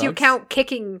kinda Unless you sucks. count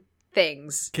kicking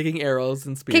things. Kicking arrows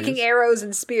and spears. Kicking arrows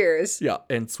and spears. Yeah,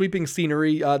 and sweeping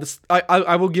scenery.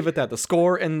 I will give it that. The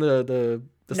score and the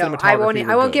No, cinematography I were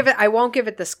won't good. give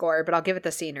it the score, but I'll give it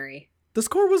the scenery. The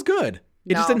score was good.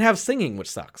 It just No. didn't have singing, which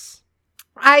sucks.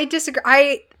 I disagree.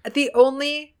 I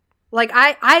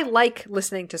like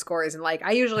listening to scores, and like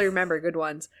I usually remember good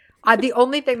ones. The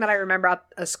only thing that I remember about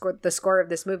the score of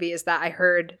this movie is that I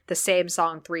heard the same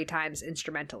song 3 times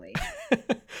instrumentally.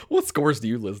 What scores do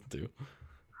you listen to?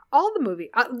 All the movie.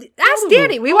 Ask the Danny.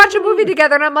 movie- We all watched the a movie movie.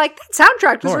 together, and I'm like, that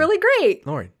soundtrack was Lauren. really great.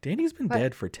 Lauren, Danny's been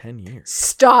dead for 10 years.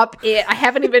 Stop it. I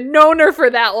haven't even known her for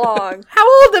that long. How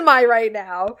old am I right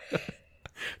now?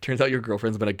 Turns out your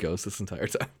girlfriend's been a ghost this entire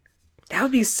time. That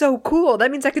would be so cool.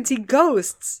 That means I could see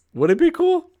ghosts. Would it be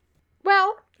cool?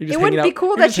 Well, You're it just wouldn't hanging be out- cool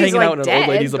you're that just she's hanging like out in an dead, old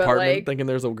lady's but, apartment like, thinking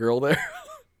there's a girl there.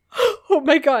 oh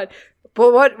my god.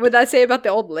 But what would that say about the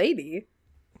old lady?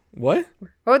 What?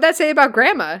 What would that say about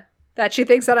Grandma? That she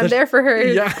thinks that I'm there for her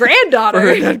Yeah. granddaughter. For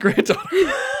her dead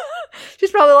granddaughter.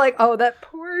 She's probably like, oh, that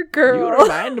poor You girl.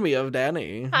 remind me of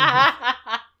Danny.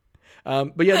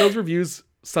 But yeah, those reviews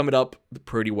sum it up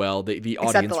pretty well. The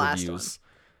Except audience the last reviews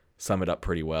sum it up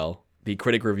pretty well. The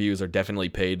critic reviews are definitely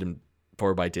paid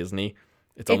for by Disney.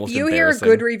 It's If almost you hear a embarrassing.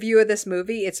 good review of this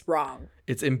movie, it's wrong.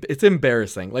 It's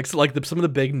embarrassing. Like some of the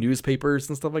big newspapers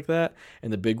and stuff like that,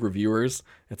 and the big reviewers.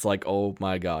 It's like, oh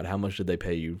my god, how much did they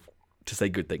pay you to say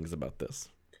good things about this?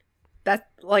 That,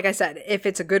 like I said, if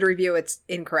it's a good review, it's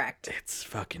incorrect. It's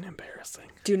fucking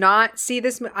embarrassing. Do not see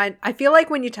this. I feel like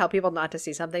when you tell people not to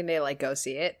see something, they like go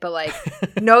see it. But like,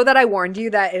 know that I warned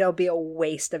you that it'll be a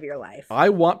waste of your life. I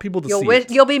want people to see it.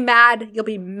 You'll be mad. You'll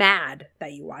be mad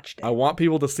that you watched it. I want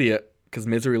people to see it because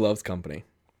misery loves company,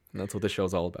 and that's what this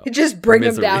show's all about. Just bring them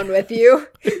Misery. down with you.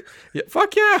 Yeah,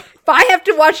 fuck yeah. If I have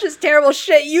to watch this terrible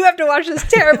shit, you have to watch this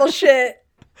terrible shit.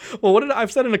 Well,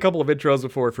 I've said in a couple of intros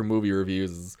before for movie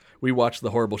reviews is we watch the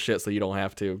horrible shit so you don't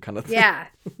have to kind of thing.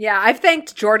 Yeah. I've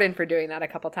thanked Jordan for doing that a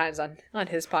couple times on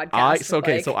his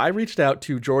podcast. So I reached out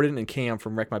to Jordan and Cam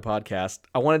from Wreck My Podcast.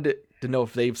 I wanted to know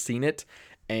if they've seen it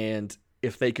and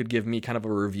if they could give me kind of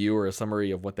a review or a summary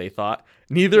of what they thought.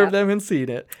 Neither of them had seen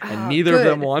it, and neither of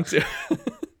them good. want to.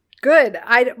 Good.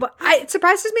 It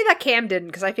surprises me that Cam didn't,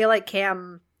 because I feel like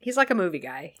Cam, he's like a movie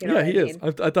guy. You know what I he mean?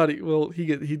 is. I thought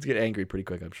he'd get angry pretty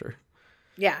quick, I'm sure.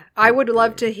 Yeah, I would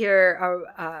love to hear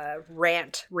a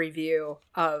rant review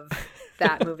of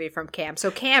that movie from Cam.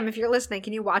 So Cam, if you're listening,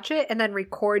 can you watch it and then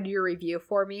record your review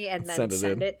for me and then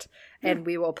send it and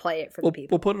we will play it for the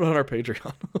people. We'll put it on our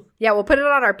Patreon. Yeah, we'll put it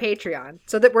on our Patreon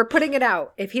so that we're putting it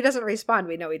out. If he doesn't respond,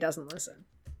 we know he doesn't listen.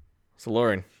 So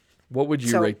Lauren, what would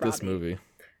you rate this Robbie, movie?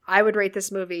 I would rate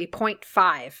this movie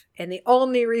 0.5. And the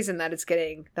only reason that it's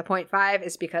getting the 0.5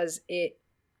 is because it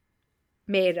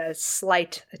made a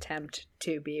slight attempt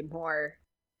to be more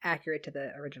accurate to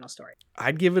the original story.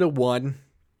 I'd give it a 1.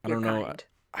 I You're don't know. kind.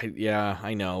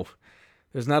 I know.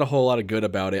 There's not a whole lot of good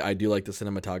about it. I do like the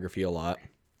cinematography a lot.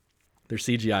 Their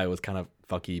CGI was kind of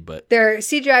fucky, but Their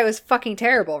CGI was fucking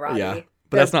terrible, Robbie. yeah.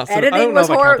 But that's not. I Editing don't know was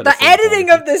if I count horrible. that as The editing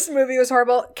cinematography. of this movie was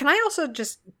horrible. Can I also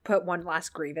just put one last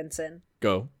grievance in?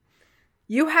 Go.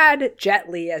 You had Jet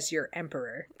Li as your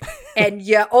emperor, and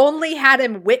you only had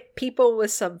him whip people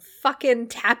with some fucking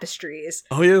tapestries.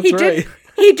 Oh yeah, that's right.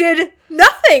 He did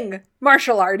nothing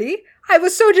martial arty. I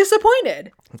was so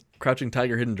disappointed. Crouching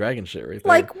Tiger, Hidden Dragon shit right there.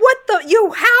 Like, what the?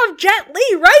 You have Jet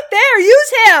Li right there.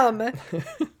 Use him.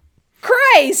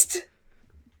 Christ.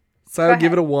 So I would Go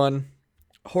give ahead. it a 1.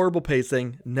 Horrible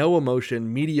pacing, no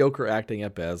emotion, mediocre acting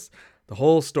at best. The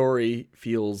whole story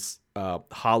feels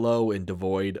hollow and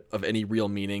devoid of any real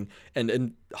meaning.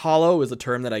 And hollow is a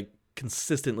term that I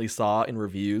consistently saw in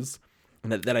reviews,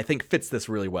 and that I think fits this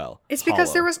really well. It's because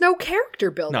Hollow. there was no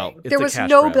character building. No, it's there a was cash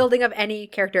no grab. building of any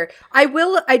character. I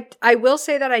will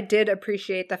say that I did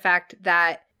appreciate the fact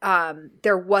that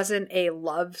there wasn't a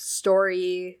love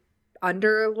story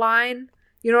underline.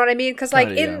 You know what I mean? Because like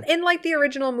Kinda, in like the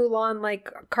original Mulan like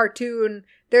cartoon,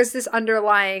 there's this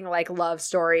underlying like love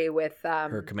story with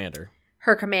her commander.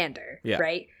 her commander, Yeah.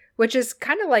 right? Which is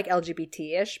kind of like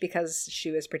LGBT-ish because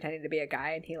she was pretending to be a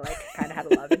guy and he like kind of had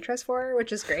a love interest for her,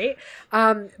 which is great.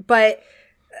 But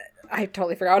I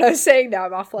totally forgot what I was saying now.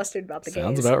 I'm all flustered about the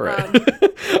Sounds gays. about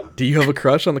right. Do you have a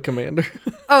crush on the commander?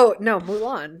 Oh, no,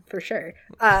 Mulan, for sure.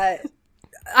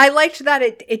 I liked that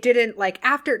it didn't like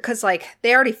after, because like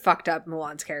they already fucked up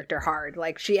Mulan's character hard.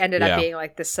 Like she ended Yeah. up being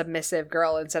like this submissive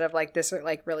girl instead of like this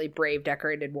like really brave,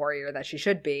 decorated warrior that she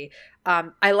should be.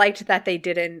 I liked that they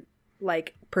didn't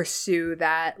like pursue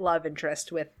that love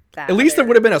interest with that. At least there other-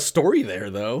 would have been a story there,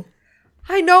 though.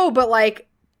 I know, but like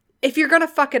if you're gonna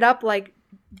fuck it up, like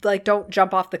don't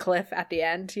jump off the cliff at the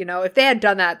end. You know, if they had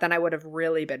done that, then I would have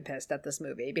really been pissed at this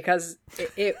movie because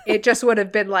it just would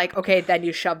have been like, okay, then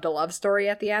you shoved a love story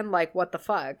at the end. Like, what the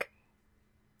fuck?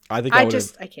 I think I would I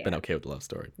have can't. been okay with the love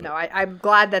story. but No, I'm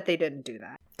glad that they didn't do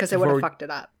that because it would Before have we- fucked it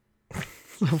up.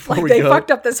 Before Like we they go,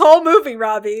 fucked up this whole movie,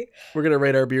 Robbie. we're gonna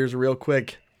rate our beers real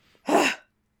quick.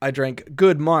 I drank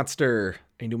Good Monster,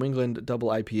 a New England double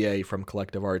IPA from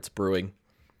Collective Arts Brewing.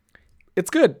 It's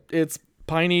good. It's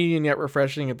piney and yet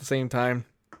refreshing at the same time.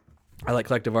 I like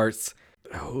Collective Arts.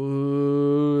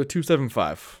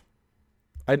 2.75.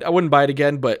 I wouldn't buy it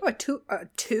again, but Oh,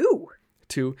 two.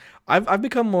 2. I've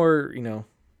become more,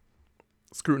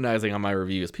 scrutinizing on my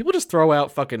reviews. People just throw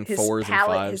out fucking His 4s and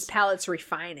 5s. his palate's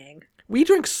refining. We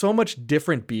drink so much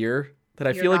different beer that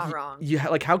I You're feel not like wrong.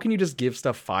 like how can you just give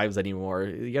stuff 5s anymore?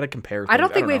 You got to compare. I don't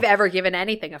things. think we've know. ever given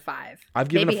anything a 5. I've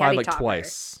given Maybe a 5 Heavy like Topper.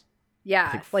 twice.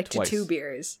 Yeah, think like twice. to 2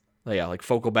 beers. Oh, yeah, like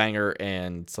Focal Banger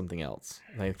and something else.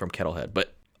 I think from Kettlehead.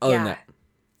 But other than Yeah. that,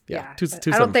 Yeah, but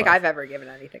I don't think I've ever given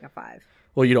anything a 5.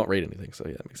 Well, you don't rate anything, so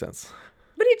yeah, that makes sense.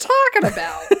 What are you talking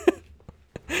about?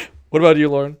 What about you,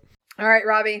 Lauren? All right,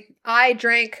 Robbie. I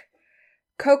drank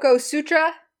Cocoa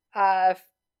Sutra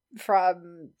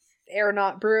from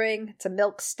Aeronaut Brewing. It's a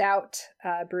milk stout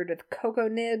brewed with cocoa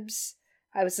nibs.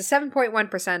 I was a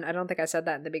 7.1%. I don't think I said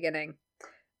that in the beginning.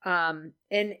 And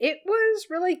it was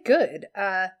really good.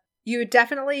 You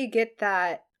definitely get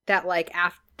that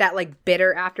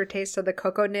bitter aftertaste of the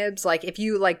cocoa nibs. Like if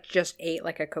you like just ate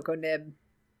like a cocoa nib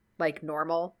like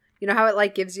normal, you know how it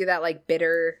like gives you that like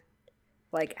bitter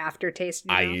like aftertaste.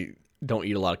 You know? I don't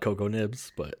eat a lot of cocoa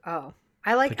nibs, but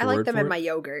I like them in my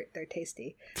yogurt. They're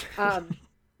tasty.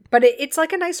 But it's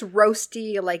like a nice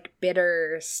roasty like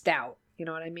bitter stout. You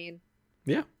know what I mean?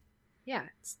 Yeah. Yeah,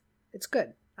 it's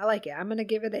good. I like it. I'm gonna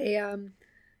give it a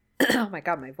oh my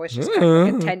god, my voice just cracked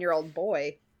like a 10-year-old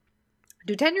boy.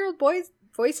 Do 10-year-old boys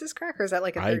voices crack, or is that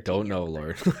like a 13-year-old? I don't know,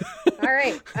 Lord. All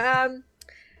right.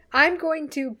 I'm going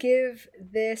to give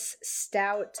this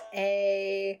stout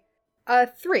a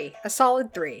 3, a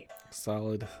solid 3.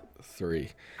 Solid 3.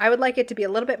 I would like it to be a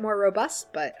little bit more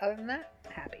robust, but other than that,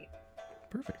 happy.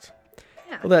 Perfect.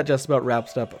 Yeah. Well, that just about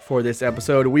wraps it up for this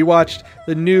episode. We watched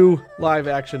the new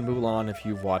live-action Mulan. If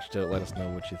you've watched it, let us know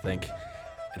what you think.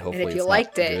 And hopefully if you it's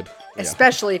liked not it, good.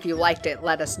 especially if you liked it,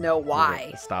 let us know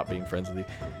why. Stop being friends with you.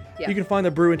 Yeah. You can find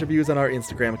the Brew Interviews on our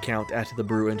Instagram account at The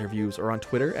Brew Interviews or on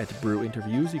Twitter at Brew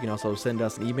Interviews. You can also send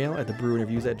us an email at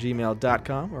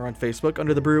thebrewinterviews@gmail.com or on Facebook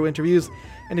under The Brew Interviews.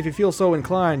 And if you feel so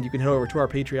inclined, you can head over to our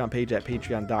Patreon page at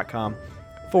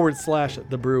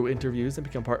patreon.com/The Brew Interviews and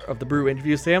become part of the Brew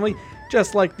Interviews family,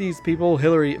 just like these people: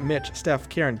 Hillary, Mitch, Steph,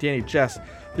 Karen, Danny, Jess,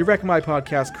 the Wreck My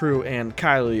Podcast crew, and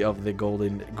Kylie of the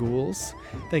Golden Ghouls.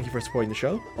 Thank you for supporting the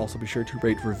show. Also be sure to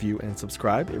rate, review, and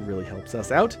subscribe. It really helps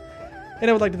us out. And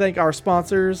I would like to thank our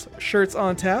sponsors, Shirts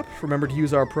on Tap. Remember to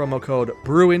use our promo code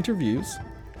BREWINTERVIEWS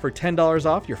for $10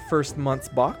 off your first month's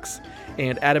box.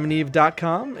 And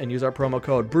AdamandEve.com and use our promo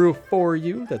code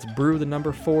BREW4U. That's brew the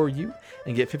number 4U.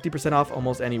 And get 50% off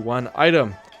almost any one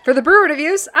item. For the Brew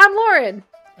Reviews, I'm Lauren.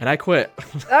 And I quit.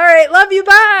 All right, love you,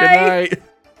 bye! Good night.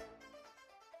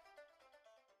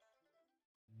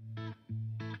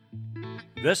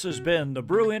 This has been The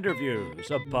Brew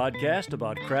Interviews, a podcast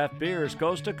about craft beers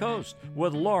coast to coast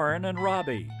with Lauren and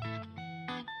Robbie.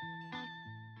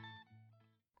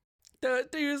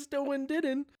 That is no one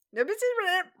didn't. No, this is